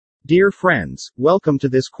Dear friends, welcome to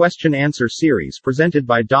this question-answer series presented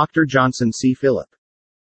by Dr. Johnson C. Phillip.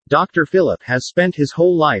 Dr. Phillip has spent his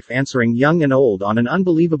whole life answering young and old on an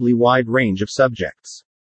unbelievably wide range of subjects.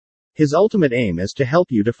 His ultimate aim is to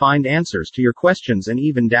help you to find answers to your questions and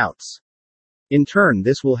even doubts. In turn,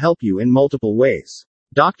 this will help you in multiple ways.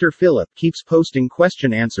 Dr. Phillip keeps posting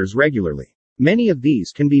question answers regularly. Many of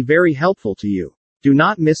these can be very helpful to you. Do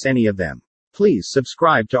not miss any of them. Please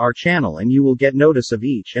subscribe to our channel and you will get notice of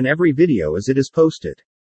each and every video as it is posted.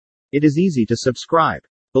 It is easy to subscribe.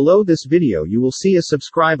 Below this video you will see a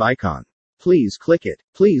subscribe icon. Please click it.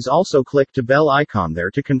 Please also click the bell icon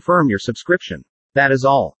there to confirm your subscription. That is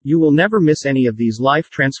all. You will never miss any of these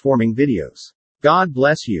life-transforming videos. God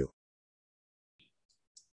bless you.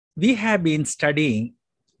 We have been studying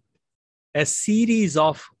a series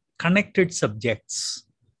of connected subjects.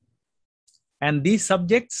 And these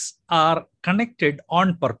subjects are connected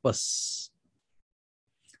on purpose.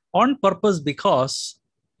 On purpose because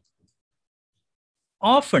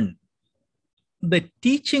often the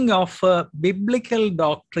teaching of biblical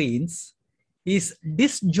doctrines is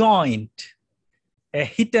disjoint, a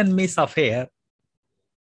hit and miss affair.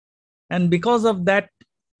 And because of that,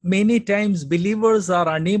 many times believers are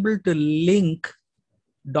unable to link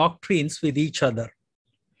doctrines with each other.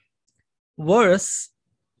 Worse,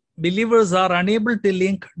 believers are unable to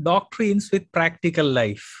link doctrines with practical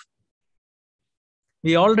life.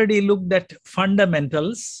 We already looked at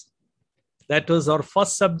fundamentals. That was our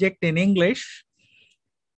first subject in English.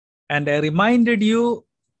 And I reminded you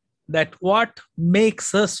that what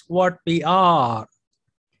makes us what we are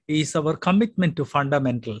is our commitment to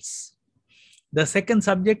fundamentals. The second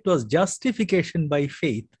subject was justification by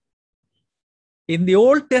faith. In the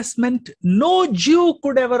Old Testament, no Jew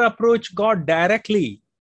could ever approach God directly.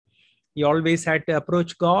 He always had to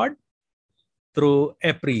approach God through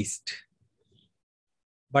a priest.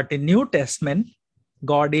 But in New Testament,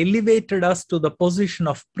 God elevated us to the position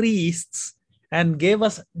of priests and gave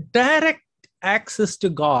us direct access to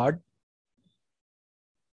God.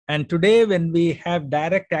 And today, when we have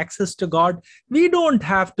direct access to God, we don't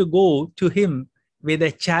have to go to Him with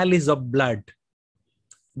a chalice of blood.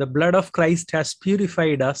 The blood of Christ has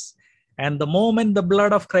purified us. And the moment the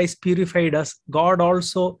blood of Christ purified us, God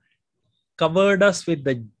also covered us with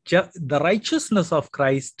the righteousness of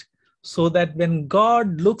Christ, so that when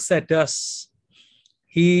God looks at us,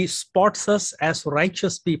 He spots us as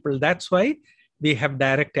righteous people. That's why we have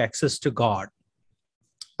direct access to God.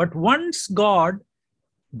 But once God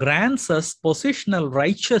grants us positional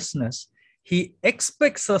righteousness, He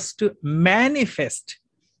expects us to manifest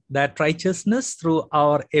that righteousness through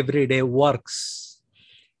our everyday works.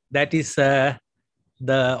 That is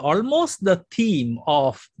almost the theme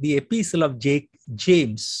of the epistle of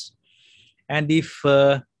James. And if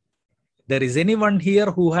there is anyone here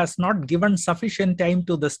who has not given sufficient time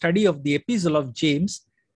to the study of the epistle of James,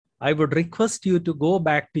 I would request you to go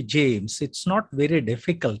back to James. It's not very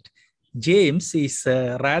difficult. James is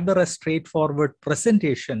rather a straightforward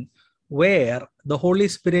presentation where the Holy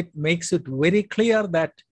Spirit makes it very clear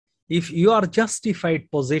that if you are justified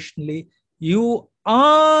positionally, you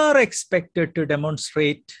are expected to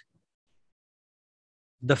demonstrate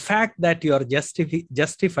the fact that you are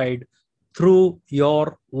justified through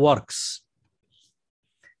your works.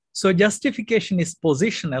 So justification is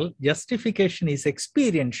positional, justification is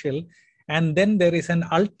experiential, and then there is an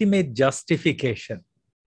ultimate justification.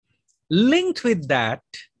 Linked with that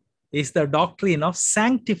is the doctrine of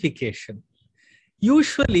sanctification.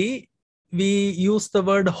 Usually, we use the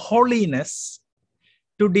word holiness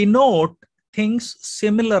to denote things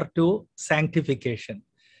similar to sanctification.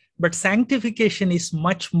 But sanctification is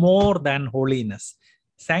much more than holiness.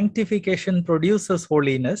 Sanctification produces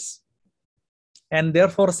holiness, and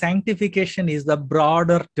therefore sanctification is the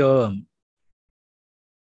broader term.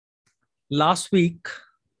 Last week,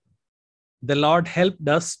 the Lord helped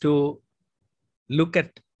us to look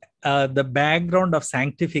at the background of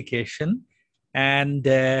sanctification, and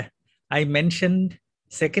I mentioned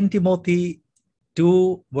 2 Timothy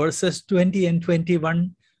 2 verses 20 and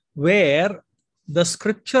 21, where the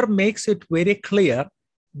scripture makes it very clear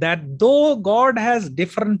that though God has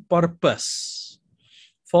different purpose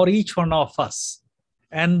for each one of us,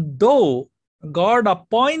 and though God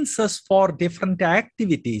appoints us for different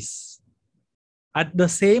activities, at the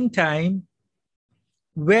same time,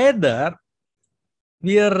 whether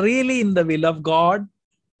we are really in the will of God,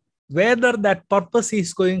 whether that purpose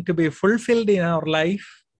is going to be fulfilled in our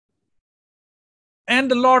life, and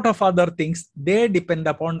a lot of other things, they depend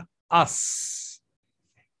upon us.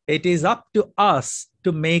 It is up to us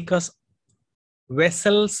to make us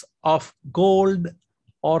vessels of gold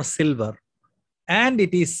or silver. And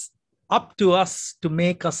it is up to us to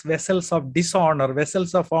make us vessels of dishonor,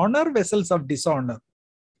 vessels of honor, vessels of dishonor.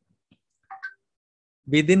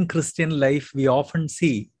 Within Christian life, we often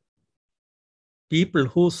see people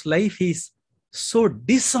whose life is so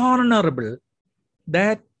dishonorable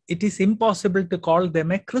that it is impossible to call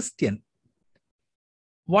them a Christian.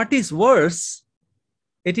 What is worse,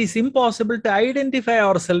 it is impossible to identify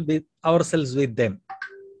ourselves with them.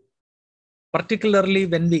 Particularly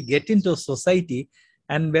when we get into society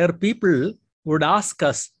and where people would ask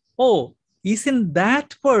us, oh, isn't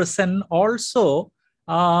that person also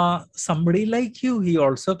somebody like you? He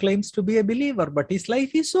also claims to be a believer, but his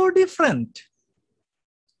life is so different.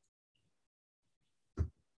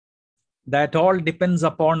 That all depends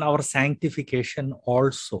upon our sanctification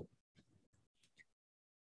also.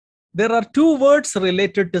 There are two words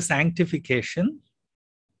related to sanctification.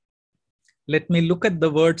 Let me look at the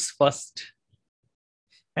words first,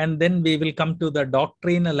 and then we will come to the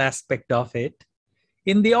doctrinal aspect of it.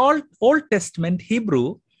 In the Old Testament,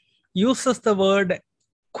 Hebrew uses the word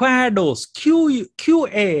quados,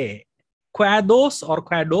 Q-A, quados or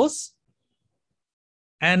quados,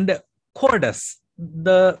 and quodas,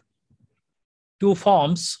 the two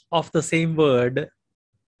forms of the same word.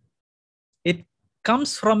 It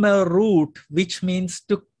comes from a root which means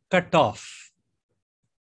to cut off,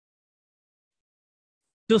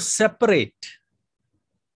 to separate,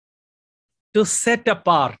 to set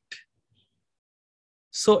apart.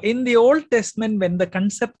 So in the Old Testament, when the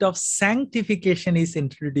concept of sanctification is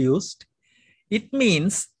introduced, it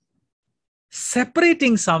means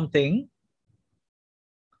separating something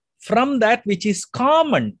from that which is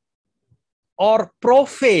common or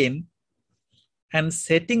profane and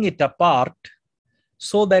setting it apart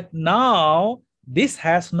so that now this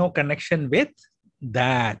has no connection with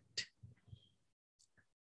that.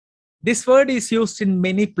 This word is used in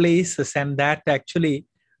many places, and that actually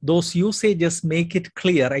those usages make it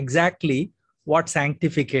clear exactly what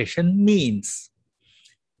sanctification means.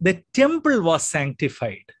 The temple was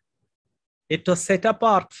sanctified. It was set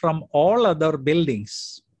apart from all other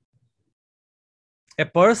buildings. A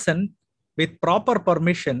person with proper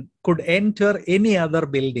permission could enter any other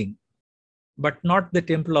building, but not the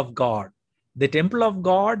temple of God. The temple of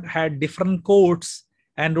God had different courts,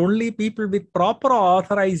 and only people with proper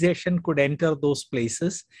authorization could enter those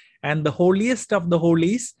places. And the holiest of the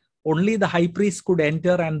holies, only the high priest could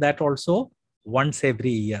enter, and that also once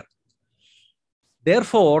every year.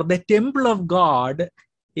 Therefore, the temple of God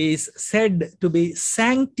is said to be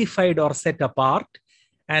sanctified or set apart,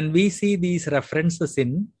 and we see these references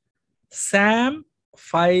in Psalm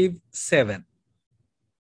 5:7,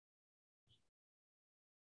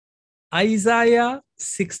 Isaiah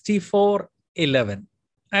 64:11.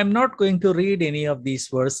 I'm not going to read any of these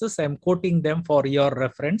verses. I'm quoting them for your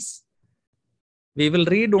reference. We will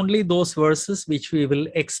read only those verses which we will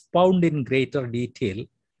expound in greater detail.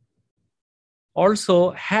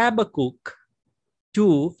 Also, Habakkuk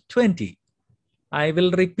 2:20. I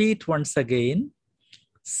will repeat once again.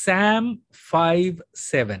 Psalm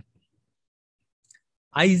 5:7.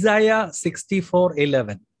 Isaiah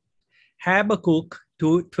 64:11. Habakkuk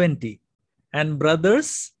 2:20. And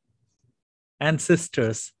brothers and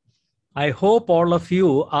sisters, I hope all of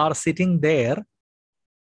you are sitting there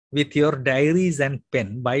with your diaries and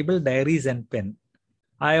pen, Bible diaries and pen.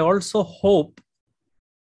 I also hope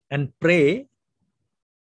and pray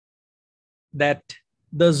that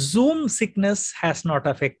the Zoom sickness has not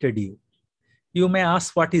affected you. You may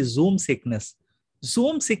ask, what is Zoom sickness?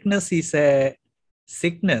 Zoom sickness is a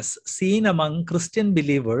sickness seen among Christian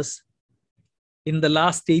believers in the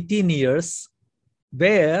last 18 years,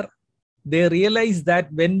 where they realize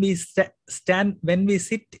that when we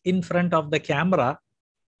sit in front of the camera,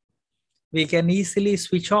 we can easily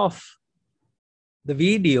switch off the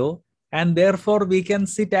video, and therefore we can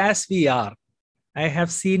sit as we are. I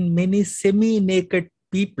have seen many semi-naked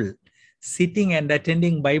people sitting and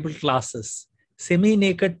attending Bible classes,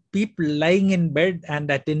 semi-naked people lying in bed and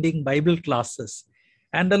attending Bible classes.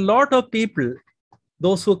 And a lot of people,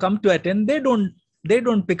 those who come to attend, they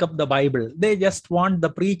don't pick up the Bible. They just want the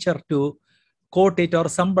preacher to quote it or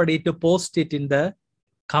somebody to post it in the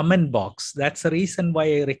comment box. That's the reason why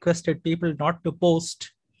I requested people not to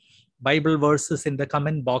post Bible verses in the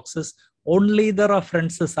comment boxes. Only the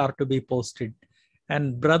references are to be posted.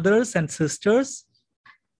 And brothers and sisters,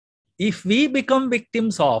 if we become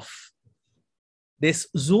victims of this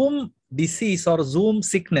Zoom disease or Zoom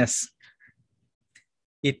sickness,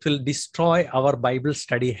 it will destroy our Bible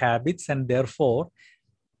study habits. And therefore,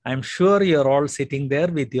 I'm sure you're all sitting there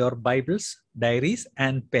with your Bibles, diaries,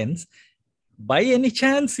 and pens. By any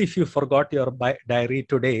chance, if you forgot your diary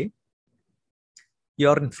today,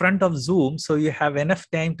 You're in front of Zoom, so you have enough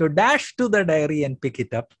time to dash to the diary and pick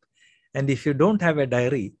it up. And if you don't have a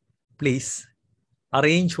diary, please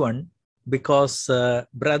arrange one, because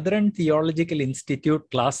Brethren Theological Institute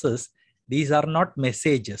classes, these are not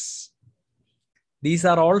messages. These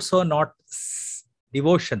are also not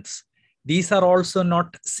devotions. These are also not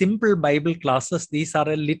simple Bible classes. These are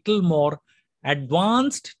a little more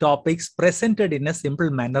advanced topics presented in a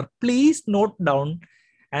simple manner. Please note down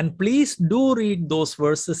and please do read those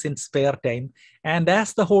verses in spare time. And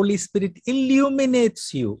as the Holy Spirit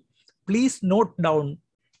illuminates you, please note down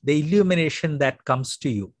the illumination that comes to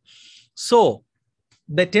you. So,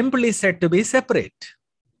 the temple is said to be separate.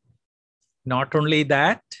 Not only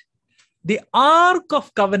that, the Ark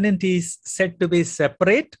of Covenant is said to be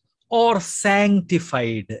separate or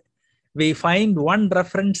sanctified. We find one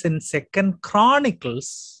reference in 2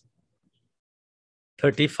 Chronicles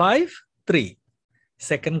 35:3.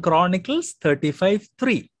 2 Chronicles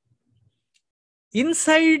 35:3.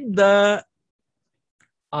 Inside the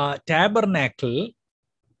tabernacle,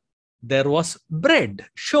 there was bread,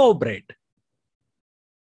 showbread.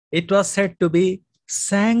 It was said to be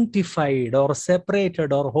sanctified or separated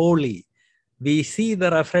or holy. We see the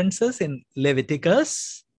references in Leviticus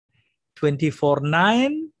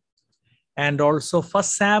 24:9 and also 1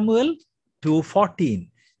 Samuel 2:14.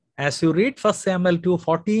 As you read 1 Samuel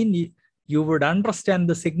 2:14, you would understand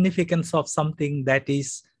the significance of something that is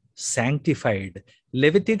sanctified.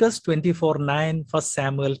 Leviticus 24:9, 1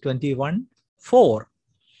 Samuel 21:4.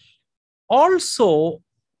 Also,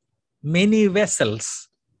 many vessels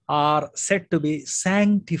are said to be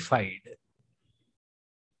sanctified.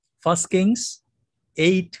 1 Kings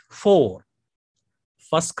 8:4.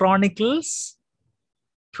 1 Chronicles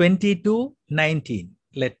 22:19.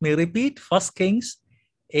 Let me repeat, 1 Kings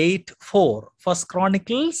 8:4. 1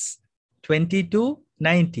 Chronicles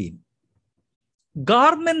 22:19.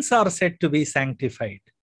 Garments are said to be sanctified.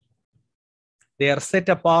 They are set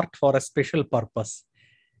apart for a special purpose.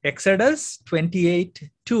 Exodus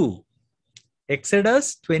 28:2. Exodus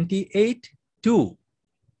 28:2.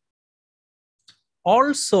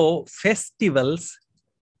 Also, festivals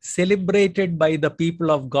celebrated by the people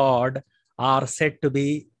of God are said to be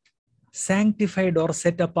sanctified or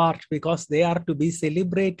set apart because they are to be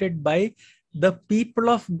celebrated by the people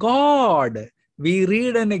of God. We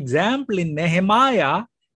read an example in Nehemiah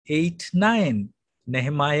 8:9.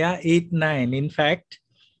 Nehemiah 8:9. In fact,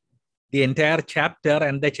 the entire chapter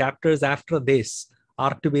and the chapters after this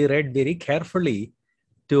are to be read very carefully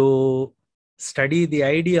to study the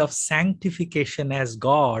idea of sanctification as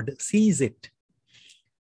God sees it.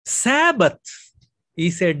 Sabbath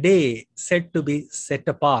is a day said to be set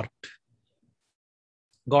apart.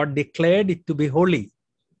 God declared it to be holy.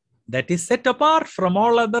 That is set apart from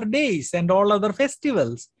all other days and all other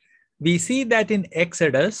festivals. We see that in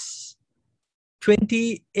Exodus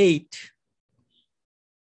 28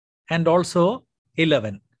 and also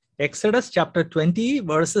 11. Exodus chapter 20,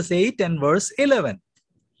 verses 8 and verse 11.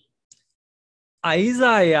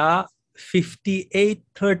 Isaiah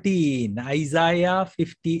 58:13. Isaiah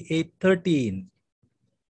 58:13.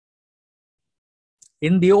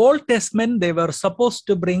 In the Old Testament, they were supposed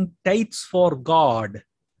to bring tithes for God.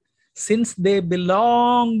 Since they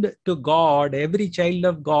belonged to God, every child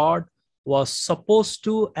of God was supposed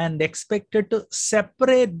to and expected to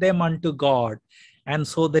separate them unto God. And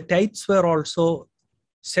so the tithes were also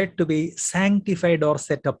said to be sanctified or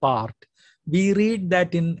set apart. We read that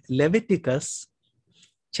in Leviticus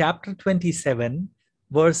chapter 27,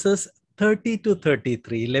 verses 30 to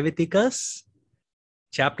 33. Leviticus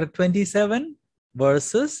chapter 27,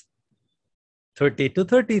 verses 30 to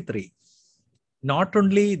 33. Not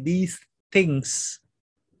only these things,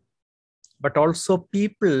 but also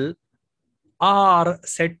people are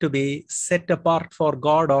said to be set apart for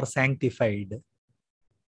God or sanctified.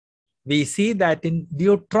 We see that in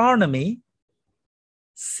Deuteronomy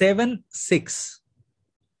 7:6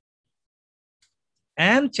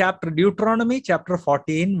 and Deuteronomy chapter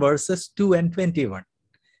 14, verses 2 and 21.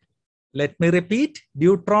 Let me repeat,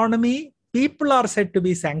 Deuteronomy, people are said to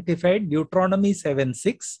be sanctified, Deuteronomy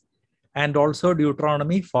 7:6 and also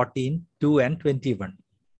Deuteronomy 14, 2 and 21.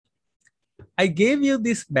 I gave you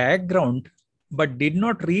this background but did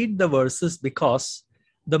not read the verses because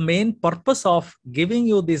the main purpose of giving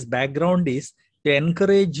you this background is to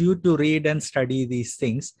encourage you to read and study these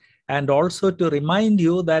things, and also to remind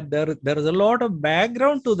you that there is a lot of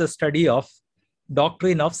background to the study of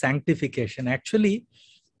doctrine of sanctification. Actually,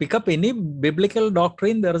 pick up any biblical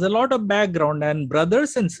doctrine, there is a lot of background, and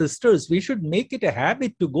brothers and sisters, we should make it a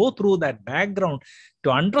habit to go through that background to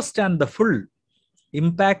understand the full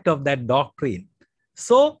impact of that doctrine.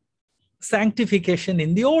 So, sanctification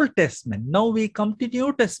in the Old Testament. Now we come to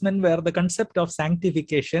New Testament, where the concept of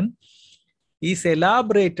sanctification is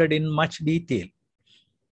elaborated in much detail.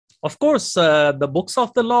 Of course, the books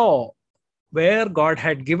of the law, where God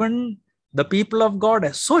had given the people of God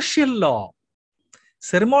a social law,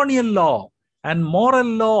 ceremonial law, and moral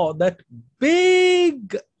law, that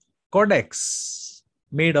big codex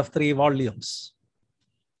made of 3 volumes,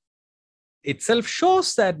 itself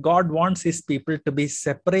shows that God wants his people to be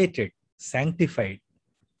separated, sanctified.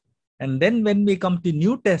 And then when we come to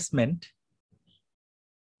New Testament,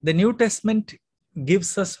 the New Testament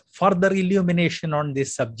gives us further illumination on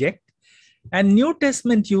this subject. And New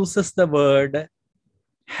Testament uses the word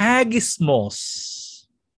hagismos,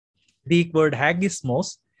 Greek word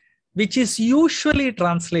hagismos, which is usually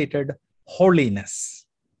translated holiness.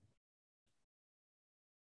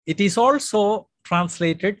 It is also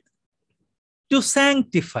translated to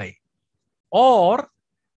sanctify, or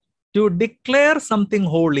to declare something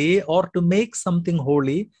holy, or to make something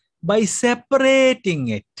holy by separating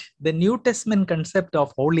it. The New Testament concept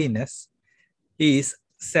of holiness is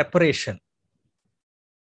separation.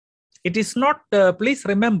 It is not, please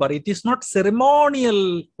remember, it is not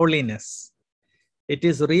ceremonial holiness. It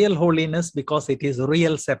is real holiness, because it is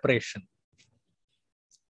real separation.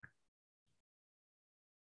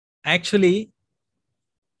 Actually,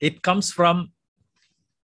 it comes from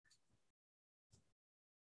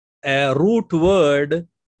a root word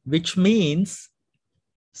which means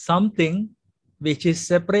something which is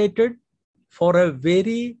separated for a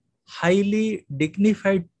very highly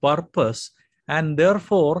dignified purpose, and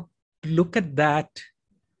therefore look at that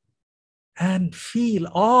and feel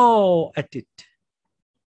awe at it.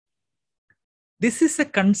 This is a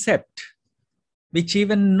concept which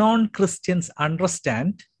even non-Christians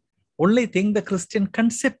understand. Only thing, the Christian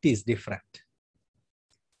concept is different.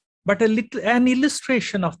 But an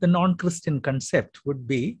illustration of the non-Christian concept would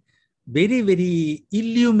be very, very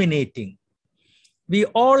illuminating. We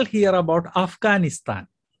all hear about Afghanistan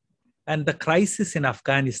and the crisis in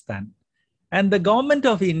Afghanistan. And the government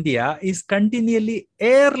of India is continually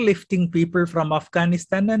airlifting people from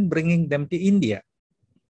Afghanistan and bringing them to India.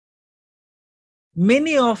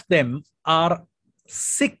 Many of them are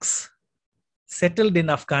Sikhs settled in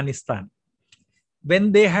Afghanistan.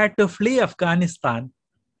 When they had to flee Afghanistan,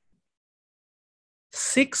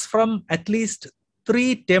 Sikhs from at least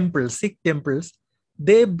 3 temples, Sikh temples,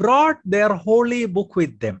 they brought their holy book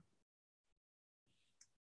with them.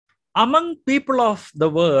 Among people of the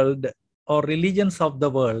world or religions of the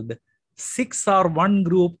world, Sikhs are one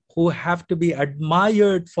group who have to be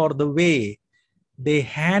admired for the way they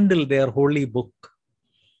handle their holy book.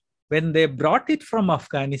 When they brought it from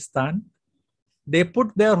Afghanistan, they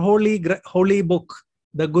put their holy book,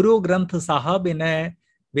 the Guru Granth Sahib, in a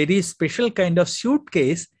very special kind of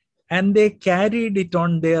suitcase, and they carried it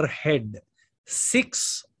on their head.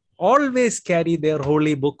 Sikhs always carry their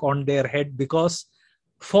holy book on their head, because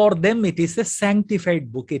for them it is a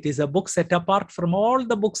sanctified book. It is a book set apart from all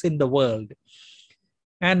the books in the world.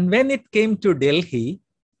 And when it came to Delhi,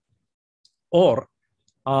 or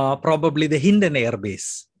probably the Hindon Air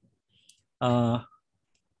Base, a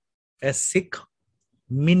Sikh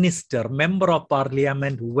minister, member of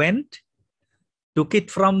parliament, went, took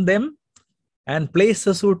it from them, and placed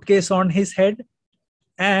a suitcase on his head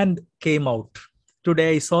and came out.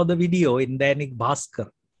 Today I saw the video in Dainik Bhaskar.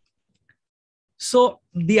 So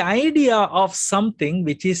the idea of something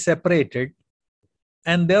which is separated,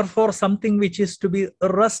 and therefore something which is to be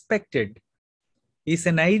respected, is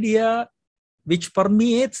an idea which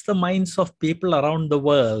permeates the minds of people around the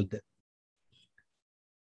world.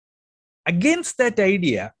 Against that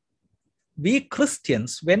idea, we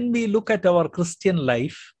Christians, when we look at our Christian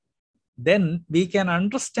life, then we can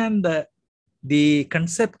understand the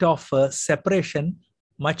concept of separation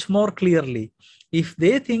much more clearly. If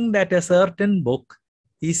they think that a certain book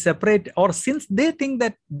is separate, or since they think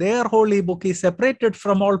that their holy book is separated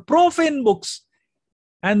from all profane books,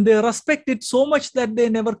 and they respect it so much that they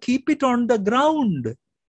never keep it on the ground,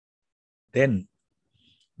 then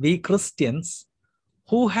we Christians,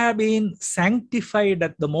 who have been sanctified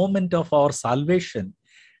at the moment of our salvation,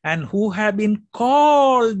 and who have been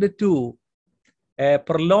called to a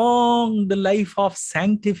prolonged life of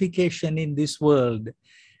sanctification in this world,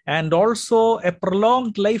 and also a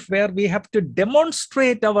prolonged life where we have to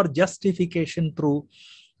demonstrate our justification through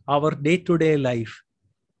our day-to-day life,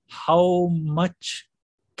 how much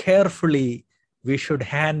carefully we should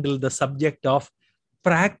handle the subject of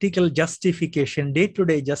practical justification,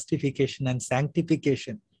 day-to-day justification and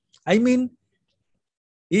sanctification. I mean,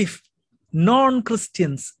 if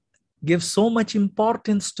non-Christians give so much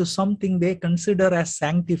importance to something they consider as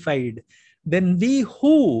sanctified, then we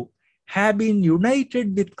who have been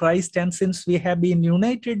united with Christ, and since we have been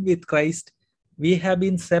united with Christ, we have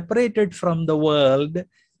been separated from the world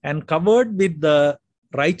and covered with the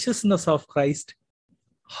righteousness of Christ,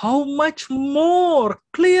 how much more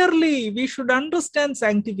clearly we should understand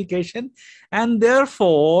sanctification. And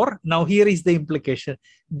therefore, now here is the implication,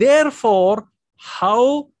 therefore,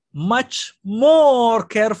 how much more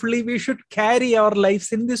carefully we should carry our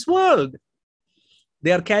lives in this world.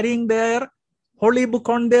 They are carrying their holy book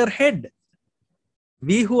on their head.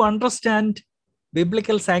 We who understand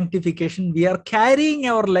biblical sanctification, we are carrying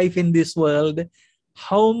our life in this world.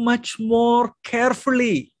 How much more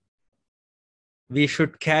carefully we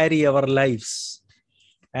should carry our lives.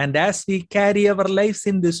 And as we carry our lives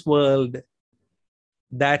in this world,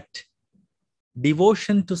 that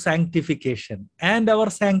devotion to sanctification and our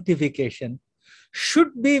sanctification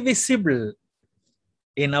should be visible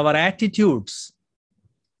in our attitudes,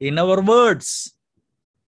 in our words,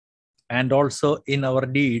 and also in our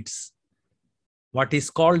deeds. What is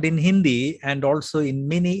called in Hindi and also in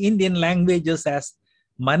many Indian languages as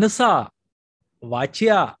manasa,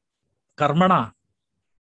 vachya, karmana.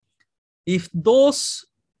 If those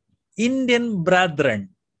Indian brethren,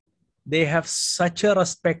 they have such a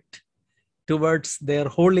respect towards their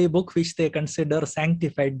holy book, which they consider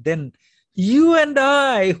sanctified, then you and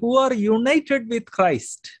I, who are united with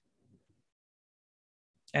Christ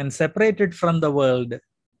and separated from the world,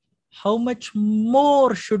 how much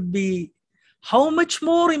more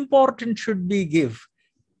important should we give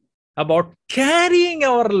about carrying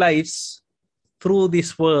our lives through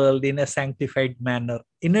this world in a sanctified manner,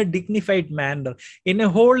 in a dignified manner, in a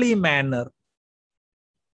holy manner,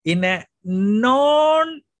 in a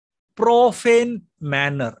non-profane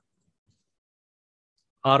manner.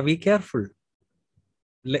 Are we careful?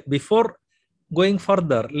 Before going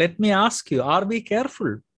further, let me ask you, are we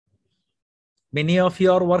careful? Many of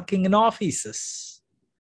you are working in offices.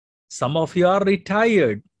 Some of you are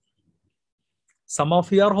retired. Some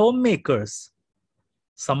of you are homemakers.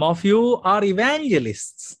 Some of you are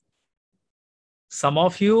evangelists. Some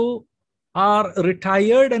of you are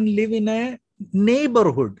retired and live in a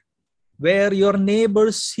neighborhood where your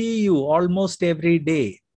neighbors see you almost every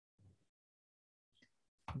day.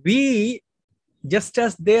 We, just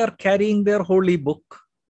as they are carrying their holy book,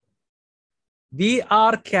 we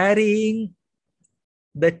are carrying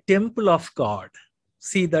the temple of God.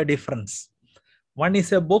 See the difference. One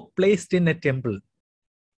is a book placed in a temple.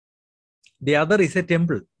 The other is a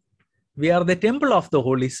temple. We are the temple of the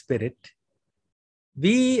Holy Spirit.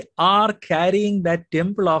 We are carrying that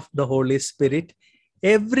temple of the Holy Spirit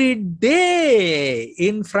every day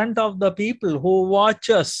in front of the people who watch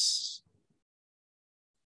us.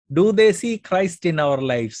 Do they see Christ in our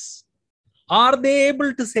lives? Are they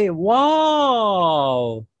able to say,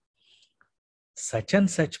 wow, such and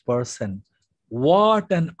such person,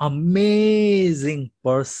 what an amazing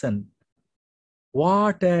person.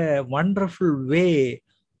 What a wonderful way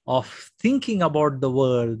of thinking about the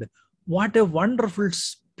world. What a wonderful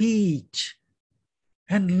speech.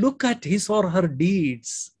 And look at his or her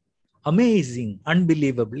deeds. Amazing,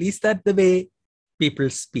 unbelievable. Is that the way people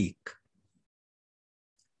speak?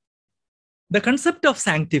 The concept of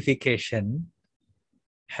sanctification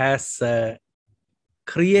has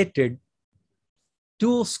created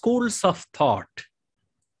two schools of thought,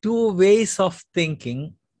 two ways of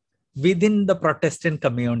thinking within the Protestant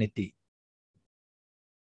community.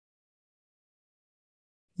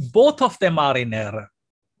 Both of them are in error.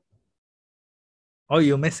 Oh,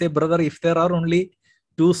 you may say, brother, if there are only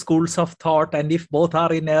two schools of thought and if both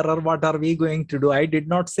are in error, what are we going to do? I did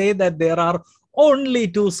not say that there are only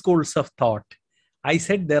two schools of thought. I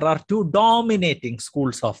said there are two dominating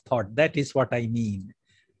schools of thought. That is what I mean.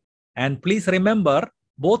 And please remember,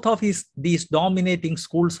 both of these dominating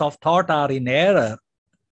schools of thought are in error.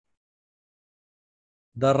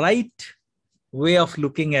 The right way of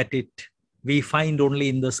looking at it, we find only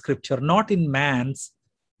in the scripture, not in man's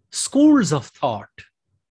schools of thought.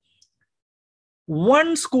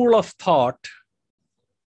 One school of thought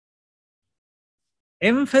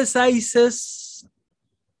emphasizes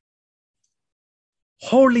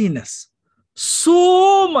holiness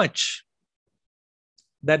so much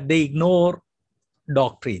that they ignore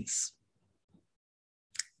doctrines.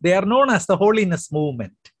 They are known as the holiness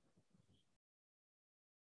movement.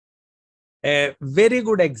 A very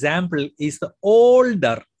good example is the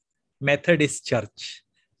older Methodist Church.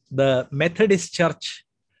 The Methodist Church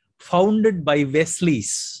founded by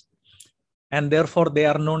Wesleys, and therefore they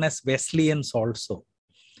are known as Wesleyans also.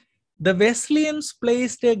 The Wesleyans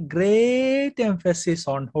placed a great emphasis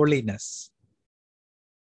on holiness.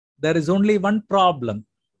 There is only one problem.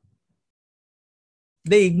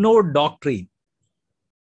 They ignored doctrine.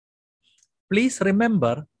 Please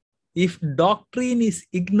remember, if doctrine is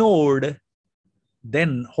ignored,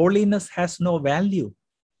 then holiness has no value.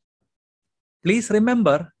 Please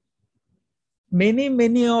remember,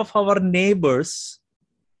 many of our neighbors,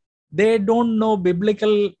 they don't know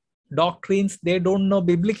biblical doctrines, they don't know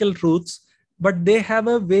biblical truths, but they have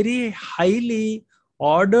a very highly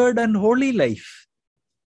ordered and holy life.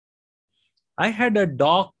 I had a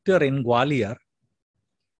doctor in Gwalior,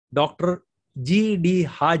 Dr. G.D.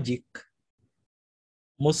 Hajik,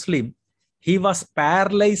 Muslim. He was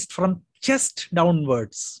paralyzed from chest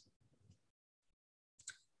downwards.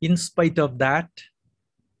 In spite of that,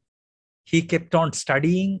 he kept on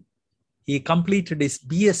studying. He completed his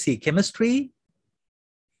BSc chemistry,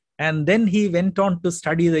 and then he went on to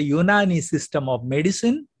study the Unani system of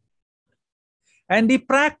medicine, and he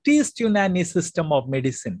practiced Unani system of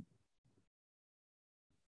medicine.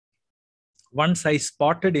 Once I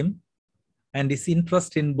spotted him and his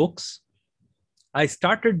interest in books, I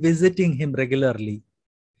started visiting him regularly,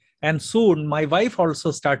 and soon my wife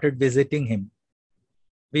also started visiting him.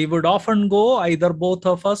 We would often go, either both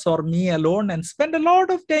of us or me alone, and spend a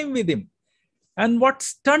lot of time with him. And what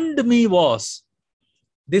stunned me was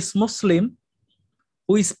this Muslim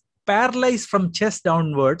who is paralyzed from chest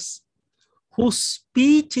downwards, whose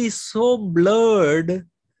speech is so blurred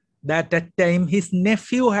that at times his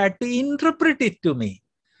nephew had to interpret it to me,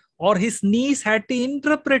 or his niece had to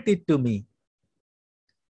interpret it to me.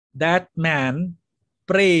 That man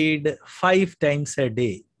prayed 5 times a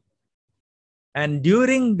day. And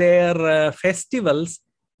during their festivals,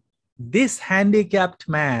 this handicapped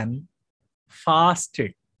man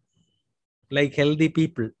fasted like healthy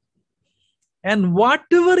people. And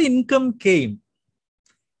whatever income came,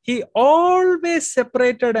 he always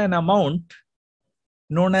separated an amount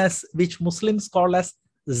known as, which Muslims call as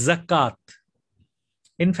zakat.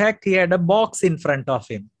 In fact, he had a box in front of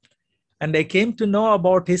him. And I came to know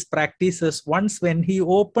about his practices once when he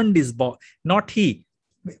opened his box. Not he.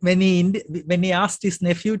 When he asked his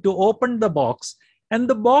nephew to open the box, and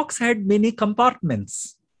the box had many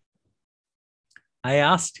compartments. I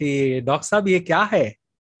asked, Doc Sahab, ye kya hai?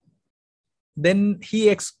 Then he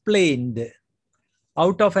explained,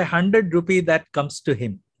 out of 100 rupee that comes to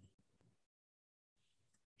him,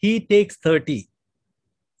 he takes 30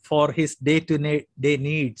 for his day-to-day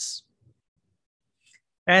needs.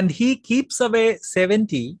 And he keeps away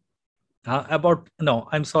 70,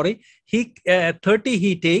 30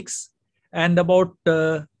 he takes, and about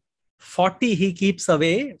 40 he keeps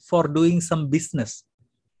away for doing some business.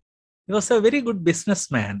 He was a very good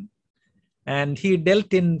businessman, and he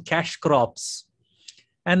dealt in cash crops.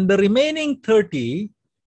 And the remaining 30,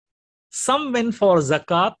 some went for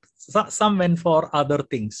zakat, some went for other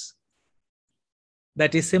things.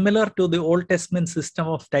 That is similar to the Old Testament system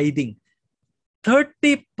of tithing.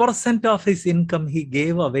 30% of his income he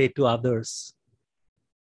gave away to others.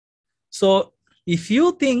 So if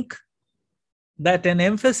you think that an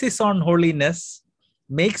emphasis on holiness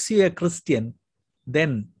makes you a Christian,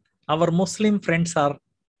 then our Muslim friends are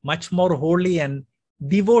much more holy and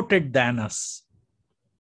devoted than us.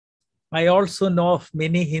 I also know of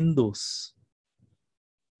many Hindus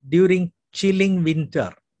during chilling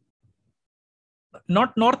winter,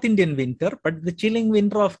 not North Indian winter, but the chilling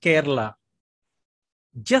winter of Kerala,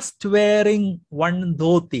 just wearing one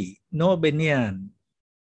dhoti, no banyan,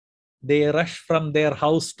 they rush from their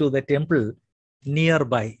house to the temple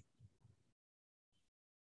nearby.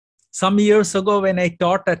 Some years ago, when I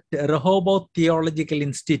taught at Rehoboth Theological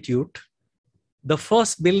Institute, the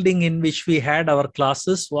first building in which we had our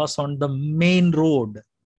classes was on the main road.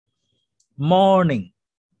 Morning,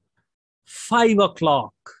 5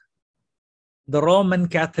 o'clock, the Roman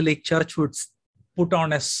Catholic Church would put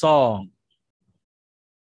on a song.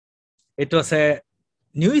 It was a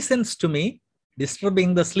nuisance to me,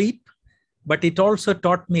 disturbing the sleep, but it also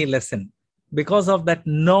taught me a lesson. Because of that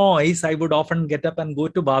noise, I would often get up and go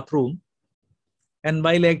to bathroom. And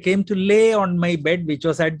while I came to lay on my bed, which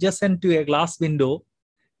was adjacent to a glass window,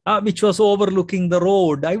 which was overlooking the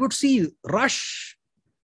road, I would see rush.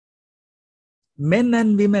 Men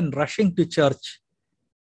and women rushing to church.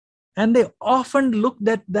 And they often looked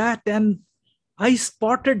at that, and I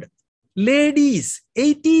spotted ladies,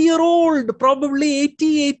 80-year-old, probably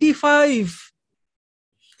 80, 85,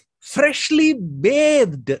 freshly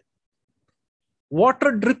bathed,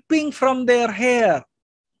 water dripping from their hair,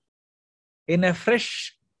 in a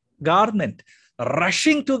fresh garment,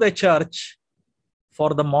 rushing to the church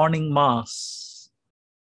for the morning mass.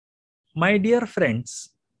 My dear friends,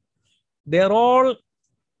 they are all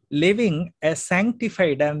living a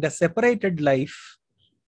sanctified and a separated life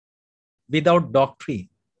without doctrine.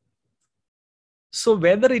 So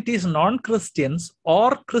whether it is non-Christians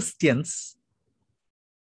or Christians,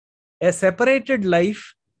 a separated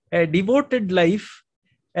life, a devoted life,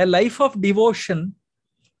 a life of devotion,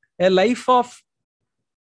 a life of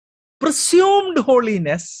presumed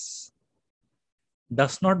holiness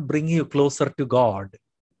does not bring you closer to God.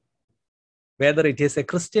 Whether it is a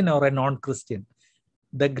Christian or a non-Christian.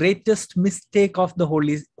 The greatest mistake of the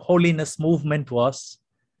holiness movement was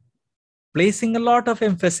placing a lot of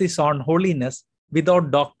emphasis on holiness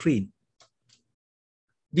without doctrine.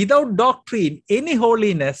 Without doctrine, any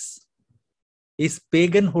holiness is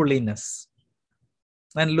pagan holiness.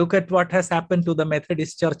 And look at what has happened to the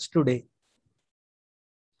Methodist Church today.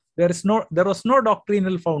 There was no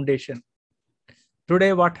doctrinal foundation.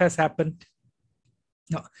 Today, what has happened?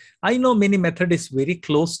 Now, I know many Methodists very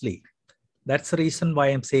closely. That's the reason why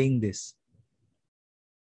I'm saying this.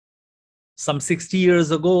 Some 60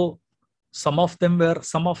 years ago, some of them were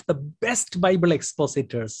some of the best Bible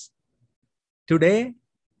expositors. Today,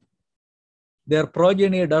 their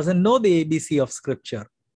progeny doesn't know the ABC of Scripture.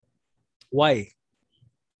 Why?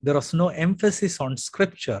 There was no emphasis on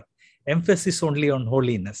Scripture, emphasis only on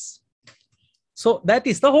holiness. So that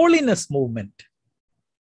is the holiness movement.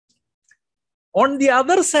 On the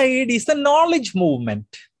other side is the knowledge movement.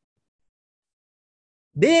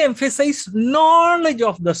 They emphasize knowledge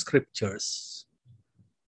of the Scriptures.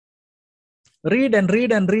 Read and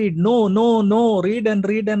read and read. No, no, no. Read and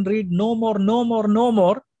read and read. No more, no more, no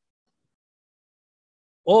more.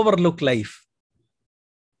 Overlook life.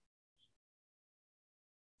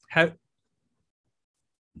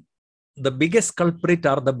 The biggest culprit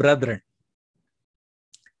are the brethren.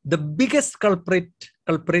 The biggest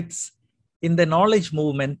culprits in the knowledge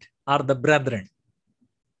movement are the brethren.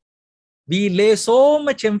 We lay so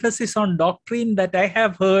much emphasis on doctrine that I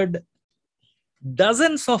have heard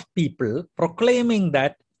dozens of people proclaiming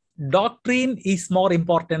that doctrine is more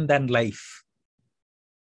important than life.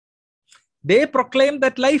 They proclaim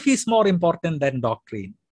that life is more important than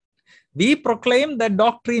doctrine. We proclaim that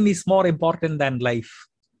doctrine is more important than life.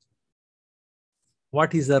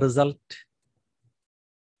 What is the result?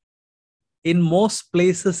 In most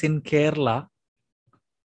places in Kerala,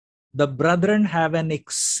 the brethren have an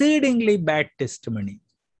exceedingly bad testimony.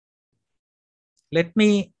 Let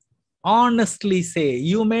me honestly say,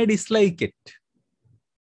 you may dislike it.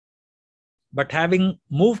 But having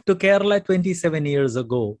moved to Kerala 27 years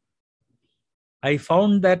ago, I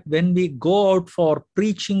found that when we go out for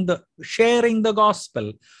sharing the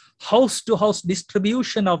gospel, house to house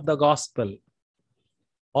distribution of the gospel,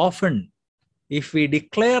 often if we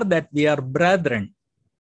declare that we are brethren,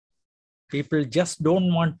 people just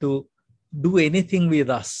don't want to do anything with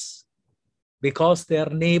us because their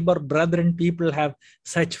neighbor, brethren, people have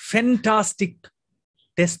such fantastic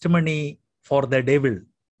testimony for the devil.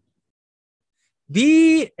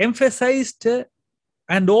 We emphasized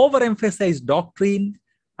and overemphasized doctrine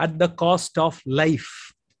at the cost of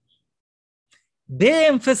life. They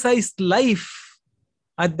emphasized life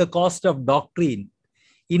at the cost of doctrine.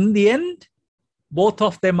 In the end, both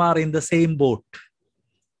of them are in the same boat.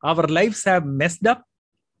 Our lives have messed up.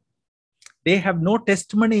 They have no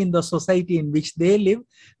testimony in the society in which they live.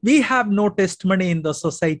 We have no testimony in the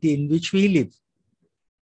society in which we live.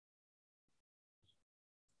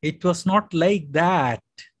 It was not like that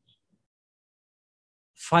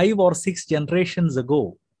 5 or 6 generations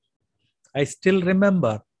ago. I still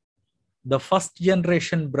remember the first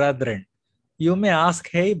generation brethren. You may ask,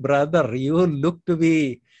 hey brother, you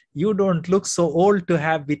don't look so old to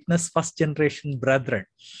have witnessed first generation brethren.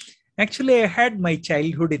 Actually, I had my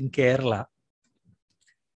childhood in Kerala.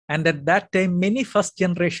 And at that time, many first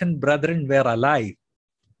generation brethren were alive,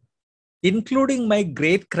 including my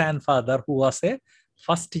great grandfather, who was a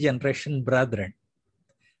first generation brethren.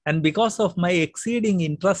 And because of my exceeding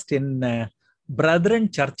interest in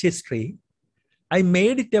brethren church history, I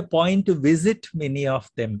made it a point to visit many of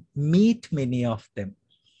them, meet many of them.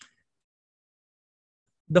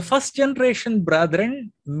 The first generation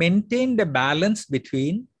brethren maintained a balance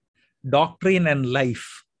between doctrine and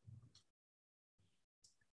life.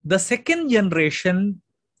 The second generation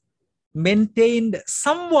maintained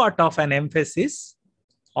somewhat of an emphasis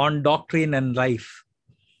on doctrine and life.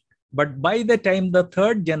 But by the time the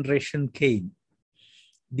third generation came,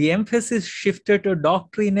 the emphasis shifted to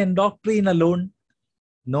doctrine and doctrine alone,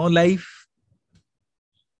 no life.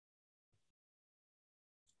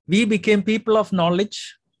 We became people of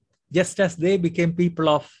knowledge, just as they became people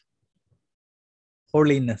of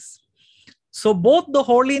holiness. So both the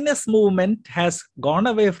holiness movement has gone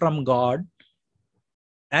away from God,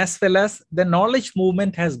 as well as the knowledge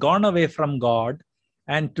movement has gone away from God.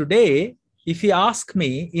 And today, if you ask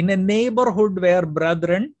me, in a neighborhood where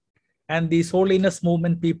brethren and these holiness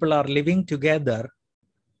movement people are living together,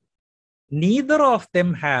 neither of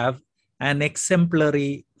them have an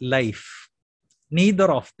exemplary life.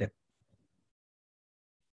 Neither of them.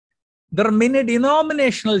 There are many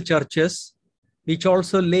denominational churches which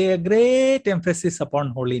also lay a great emphasis upon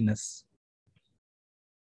holiness.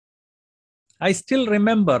 I still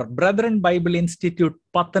remember Brethren Bible Institute,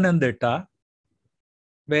 Pathanamthitta,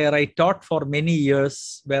 where I taught for many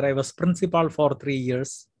years, where I was principal for 3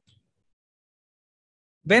 years.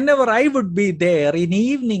 Whenever I would be there, in the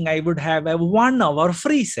evening, I would have a 1 hour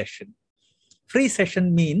free session. Free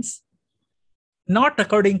session means not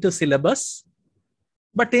according to syllabus,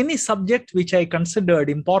 but any subject which I considered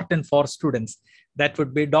important for students. That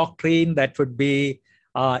would be doctrine, that would be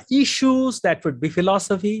issues, that would be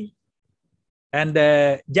philosophy. And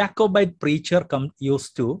a Jacobite preacher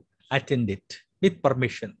used to attend it with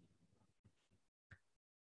permission.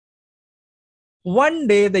 One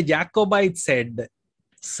day the Jacobite said,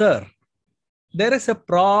 "Sir, there is a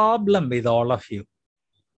problem with all of you.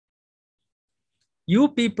 You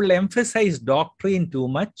people emphasize doctrine too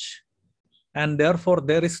much, and therefore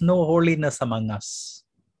there is no holiness among us.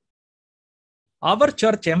 Our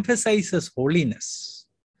church emphasizes holiness,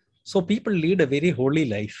 so people lead a very holy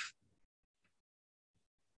life."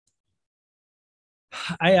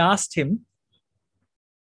 I asked him,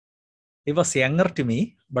 he was younger to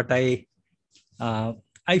me, but I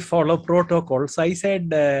follow protocol. So I said,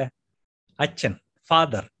 "Achan,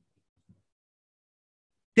 father,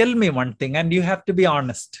 tell me one thing, and you have to be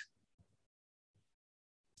honest.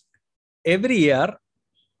 Every year,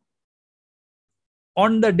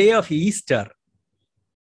 on the day of Easter,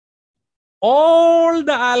 all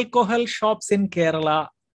the alcohol shops in Kerala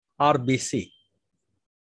are busy.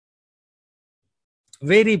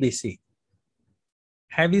 Very busy.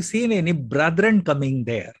 Have you seen any brethren coming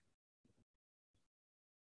there?"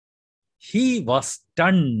 He was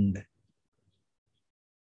stunned.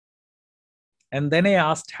 And then I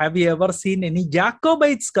asked, "Have you ever seen any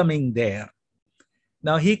Jacobites coming there?"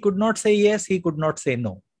 Now he could not say yes, he could not say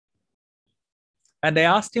no. And I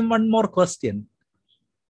asked him one more question.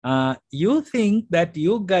 You think that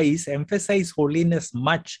you guys emphasize holiness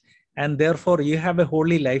much and therefore you have a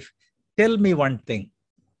holy life? Tell me one thing.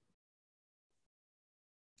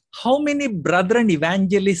 How many brethren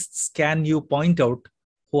evangelists can you point out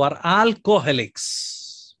who are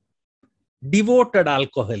alcoholics, devoted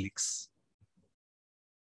alcoholics?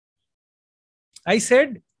 I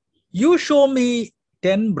said, "You show me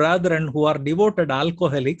 10 brethren who are devoted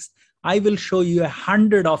alcoholics, I will show you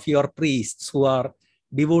 100 of your priests who are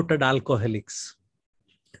devoted alcoholics."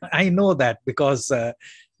 I know that because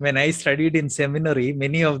when I studied in seminary,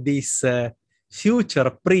 many of these future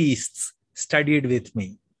priests studied with me.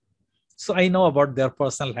 So I know about their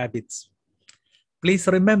personal habits. Please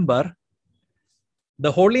remember,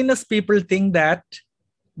 the holiness people think that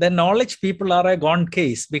the knowledge people are a gone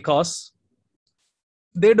case because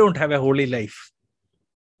they don't have a holy life.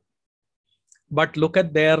 But look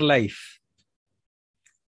at their life.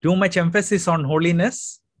 Too much emphasis on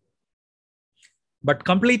holiness, but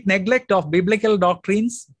complete neglect of biblical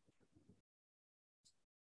doctrines.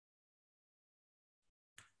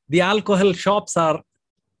 The alcohol shops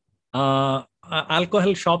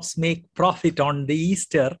make profit on the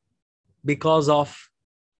Easter because of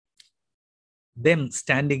them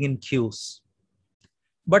standing in queues.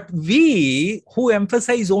 But we who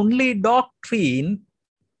emphasize only doctrine,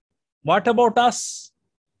 what about us?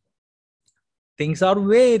 Things are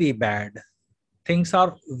very bad. Things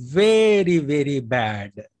are very, very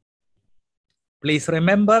bad. Please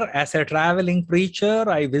remember, as a traveling preacher,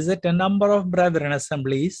 I visit a number of brethren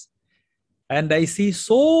assemblies and I see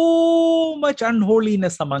so much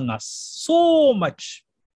unholiness among us. So much.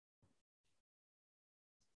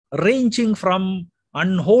 Ranging from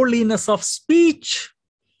unholiness of speech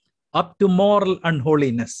up to moral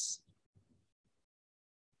unholiness.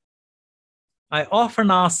 I often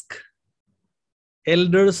ask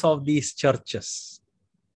elders of these churches,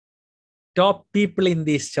 top people in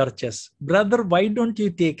these churches, "Brother, why don't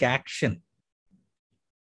you take action?"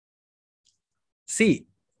 See,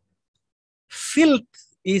 filth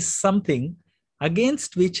is something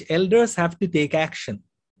against which elders have to take action.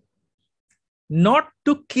 Not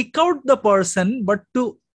to kick out the person, but to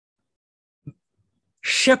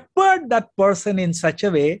shepherd that person in such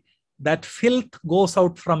a way that filth goes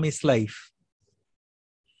out from his life.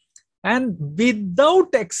 And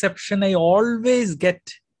without exception, I always get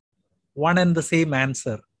one and the same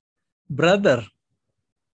answer. Brother,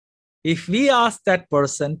 if we ask that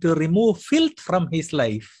person to remove filth from his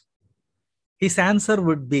life, his answer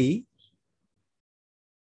would be,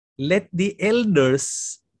 let the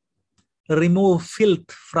elders remove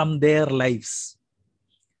filth from their lives.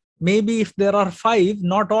 Maybe if there are 5,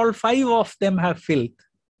 not all 5 of them have filth.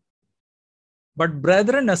 But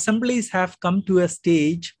brethren, assemblies have come to a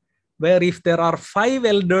stage where if there are 5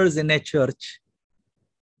 elders in a church,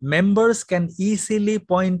 members can easily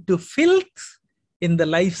point to filth in the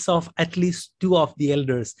lives of at least 2 of the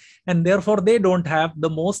elders. And therefore, they don't have the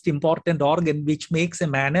most important organ which makes a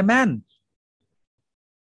man a man.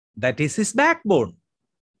 That is his backbone.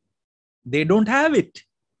 They don't have it.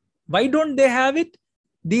 Why don't they have it?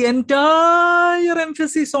 The entire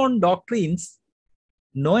emphasis on doctrines,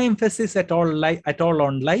 no emphasis at all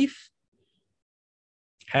on life,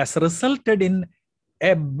 has resulted in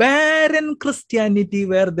a barren Christianity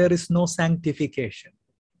where there is no sanctification.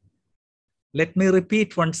 Let me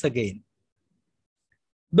repeat once again.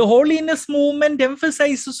 The holiness movement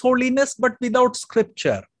emphasizes holiness, but without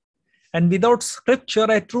scripture. And without scripture,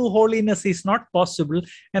 a true holiness is not possible,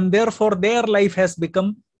 and therefore their life has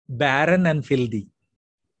become barren and filthy.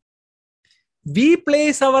 We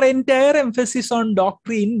place our entire emphasis on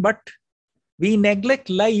doctrine, but we neglect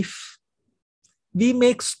life. We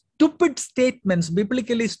make stupid statements,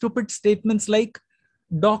 biblically stupid statements like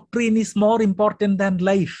doctrine is more important than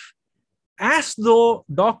life, as though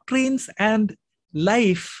doctrines and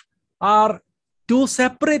life are 2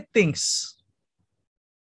 separate things.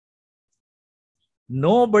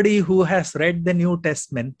 Nobody who has read the New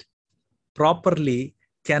Testament properly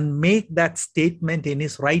can make that statement in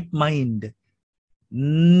his right mind.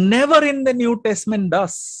 Never in the New Testament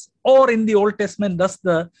does, or in the Old Testament does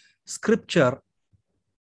the scripture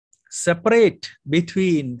separate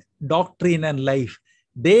between doctrine and life.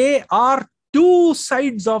 They are 2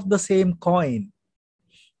 sides of the same coin.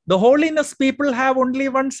 The holiness people have only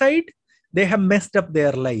one side. They have messed up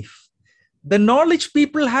their life. The knowledge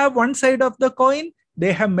people have one side of the coin.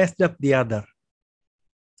 They have messed up the other.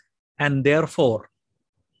 And therefore,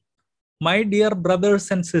 my dear brothers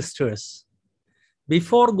and sisters,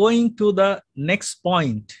 before going to the next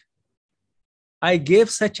point, I gave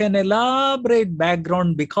such an elaborate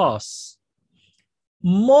background because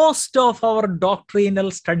most of our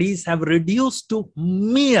doctrinal studies have reduced to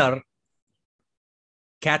mere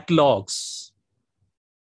catalogs.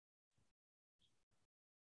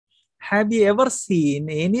 Have you ever seen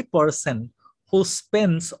any person who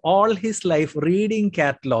spends all his life reading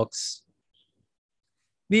catalogs?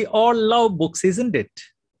 We all love books, isn't it?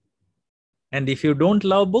 And if you don't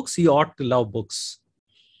love books, you ought to love books.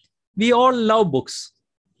 We all love books.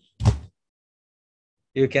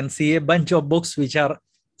 You can see a bunch of books which are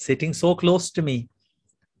sitting so close to me.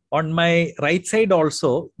 On my right side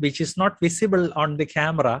also, which is not visible on the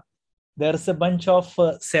camera, there's a bunch of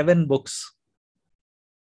 7 books.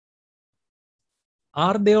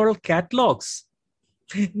 Are they all catalogs?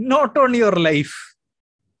 Not on your life.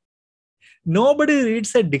 Nobody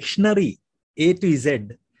reads a dictionary A to Z.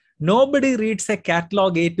 Nobody reads a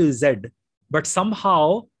catalog A to Z. But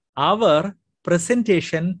somehow our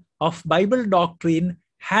presentation of Bible doctrine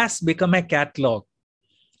has become a catalog.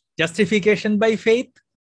 Justification by faith,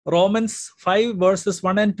 Romans 5 verses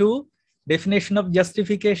 1 and 2, definition of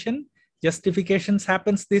justification. Justification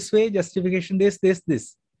happens this way, justification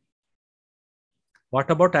this. What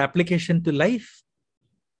about application to life?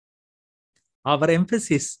 Our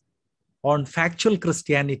emphasis on factual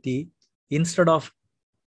Christianity instead of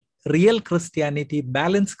real Christianity,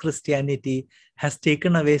 balanced Christianity, has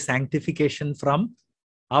taken away sanctification from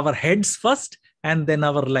our heads first and then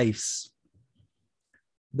our lives.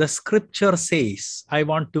 The scripture says, I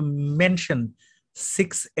want to mention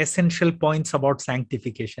 6 essential points about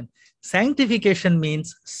sanctification. Sanctification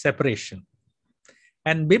means separation.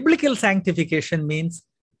 And biblical sanctification means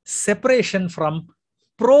separation from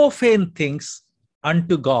profane things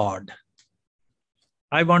unto God.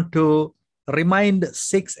 I want to remind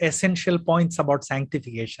 6 essential points about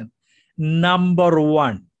sanctification. Number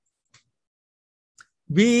 1,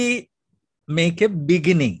 we make a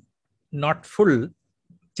beginning, not full,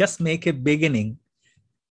 just make a beginning.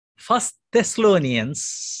 1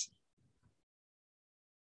 Thessalonians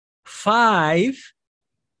 5,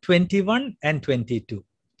 21 and 22.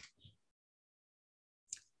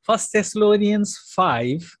 1 Thessalonians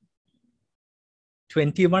 5,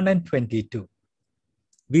 21 and 22.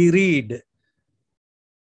 We read,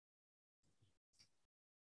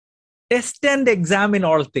 test and examine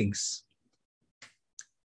all things.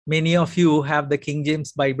 Many of you have the King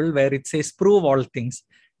James Bible where it says prove all things.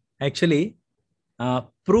 Actually,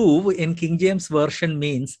 Prove in King James Version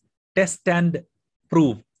means test and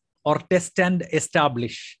prove or test and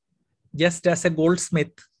establish. Just as a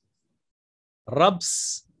goldsmith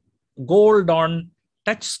rubs gold on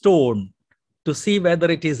touchstone to see whether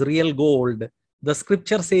it is real gold, the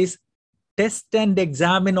scripture says, test and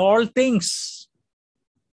examine all things.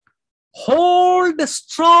 Hold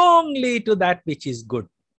strongly to that which is good.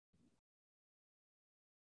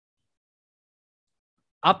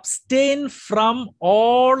 Abstain from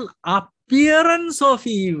all appearance of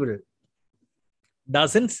evil.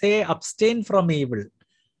 Doesn't say abstain from evil.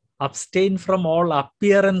 Abstain from all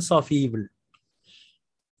appearance of evil.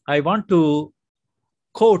 I want to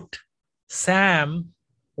quote Psalm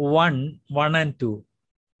 1 and 2.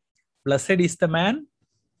 Blessed is the man,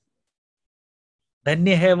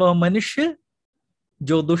 धन्य है वह मनुष्य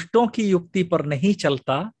जो दुष्टों की युक्ति पर नहीं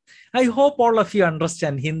चलता. I hope all of you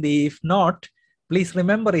understand Hindi. If not, please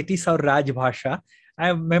remember it is our Rajbhasha. I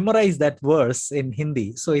have memorized that verse in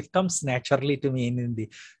Hindi, so it comes naturally to me in Hindi.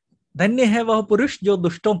 धन्य है वह पुरुष जो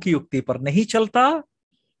दुष्टों की युक्ति पर नहीं चलता,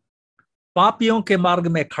 पापियों के मार्ग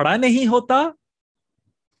में खड़ा नहीं होता,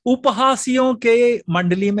 उपहासियों के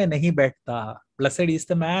मंडली में नहीं बैठता. Blessed is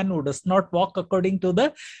the man who does not walk according to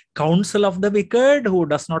the counsel of the wicked, who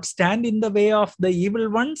does not stand in the way of the evil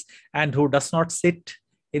ones, and who does not sit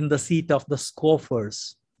in the seat of the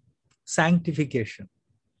scoffers. Sanctification.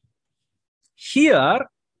 Here,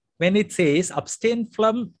 when it says abstain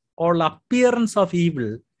from all appearance of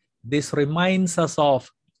evil, this reminds us of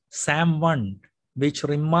Psalm 1, which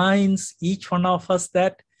reminds each one of us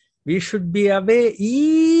that we should be away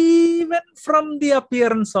even from the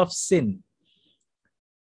appearance of sin.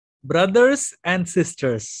 Brothers and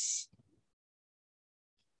sisters,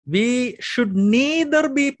 we should neither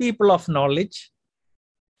be people of knowledge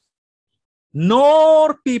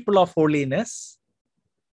nor people of holiness.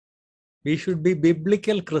 We should be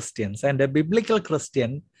biblical Christians, and a biblical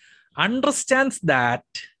Christian understands that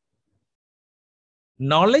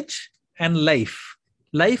knowledge and life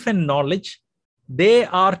and knowledge, they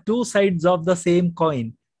are two sides of the same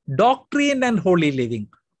coin. Doctrine and holy living.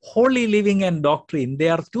 Holy living and doctrine, they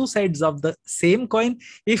are two sides of the same coin.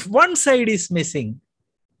 If one side is missing,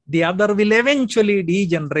 the other will eventually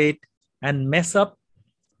degenerate and mess up.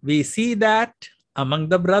 We see that among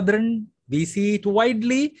the brethren. We see it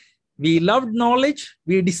widely. We loved knowledge.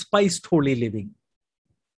 We despised holy living.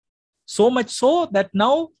 So much so that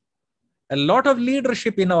now a lot of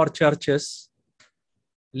leadership in our churches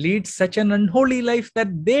leads such an unholy life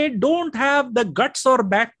that they don't have the guts or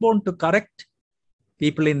backbone to correct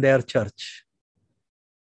people in their church.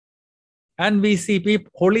 And we see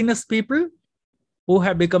holiness people who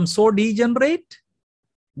have become so degenerate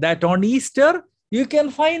that on Easter, you can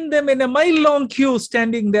find them in a mile-long queue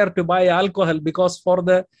standing there to buy alcohol, because for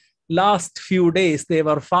the last few days they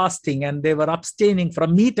were fasting and they were abstaining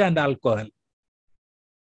from meat and alcohol.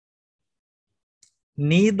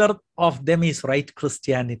 Neither of them is right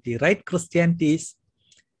Christianity. Right Christianity is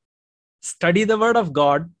study the Word of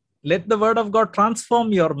God, let the Word of God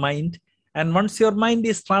transform your mind, and once your mind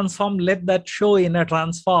is transformed, let that show in a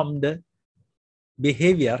transformed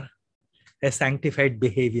behavior, a sanctified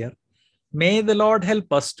behavior. May the Lord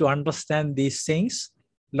help us to understand these things.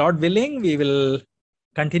 Lord willing, we will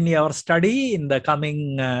continue our study in the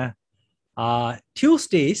coming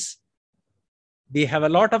Tuesdays. We have a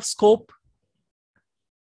lot of scope.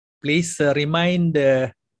 Please remind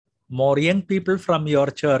more young people from your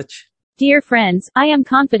church. Dear friends, I am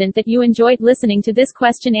confident that you enjoyed listening to this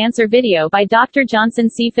question-answer video by Dr.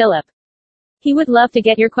 Johnson C. Phillip. He would love to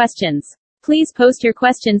get your questions. Please post your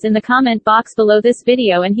questions in the comment box below this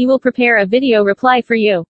video and he will prepare a video reply for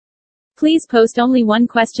you. Please post only one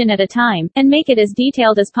question at a time, and make it as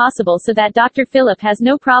detailed as possible so that Dr. Phillip has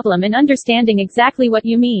no problem in understanding exactly what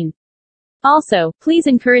you mean. Also, please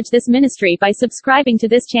encourage this ministry by subscribing to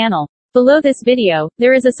this channel. Below this video,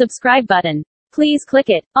 there is a subscribe button. Please click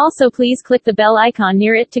it. Also, please click the bell icon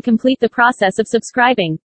near it to complete the process of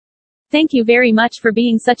subscribing. Thank you very much for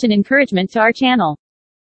being such an encouragement to our channel.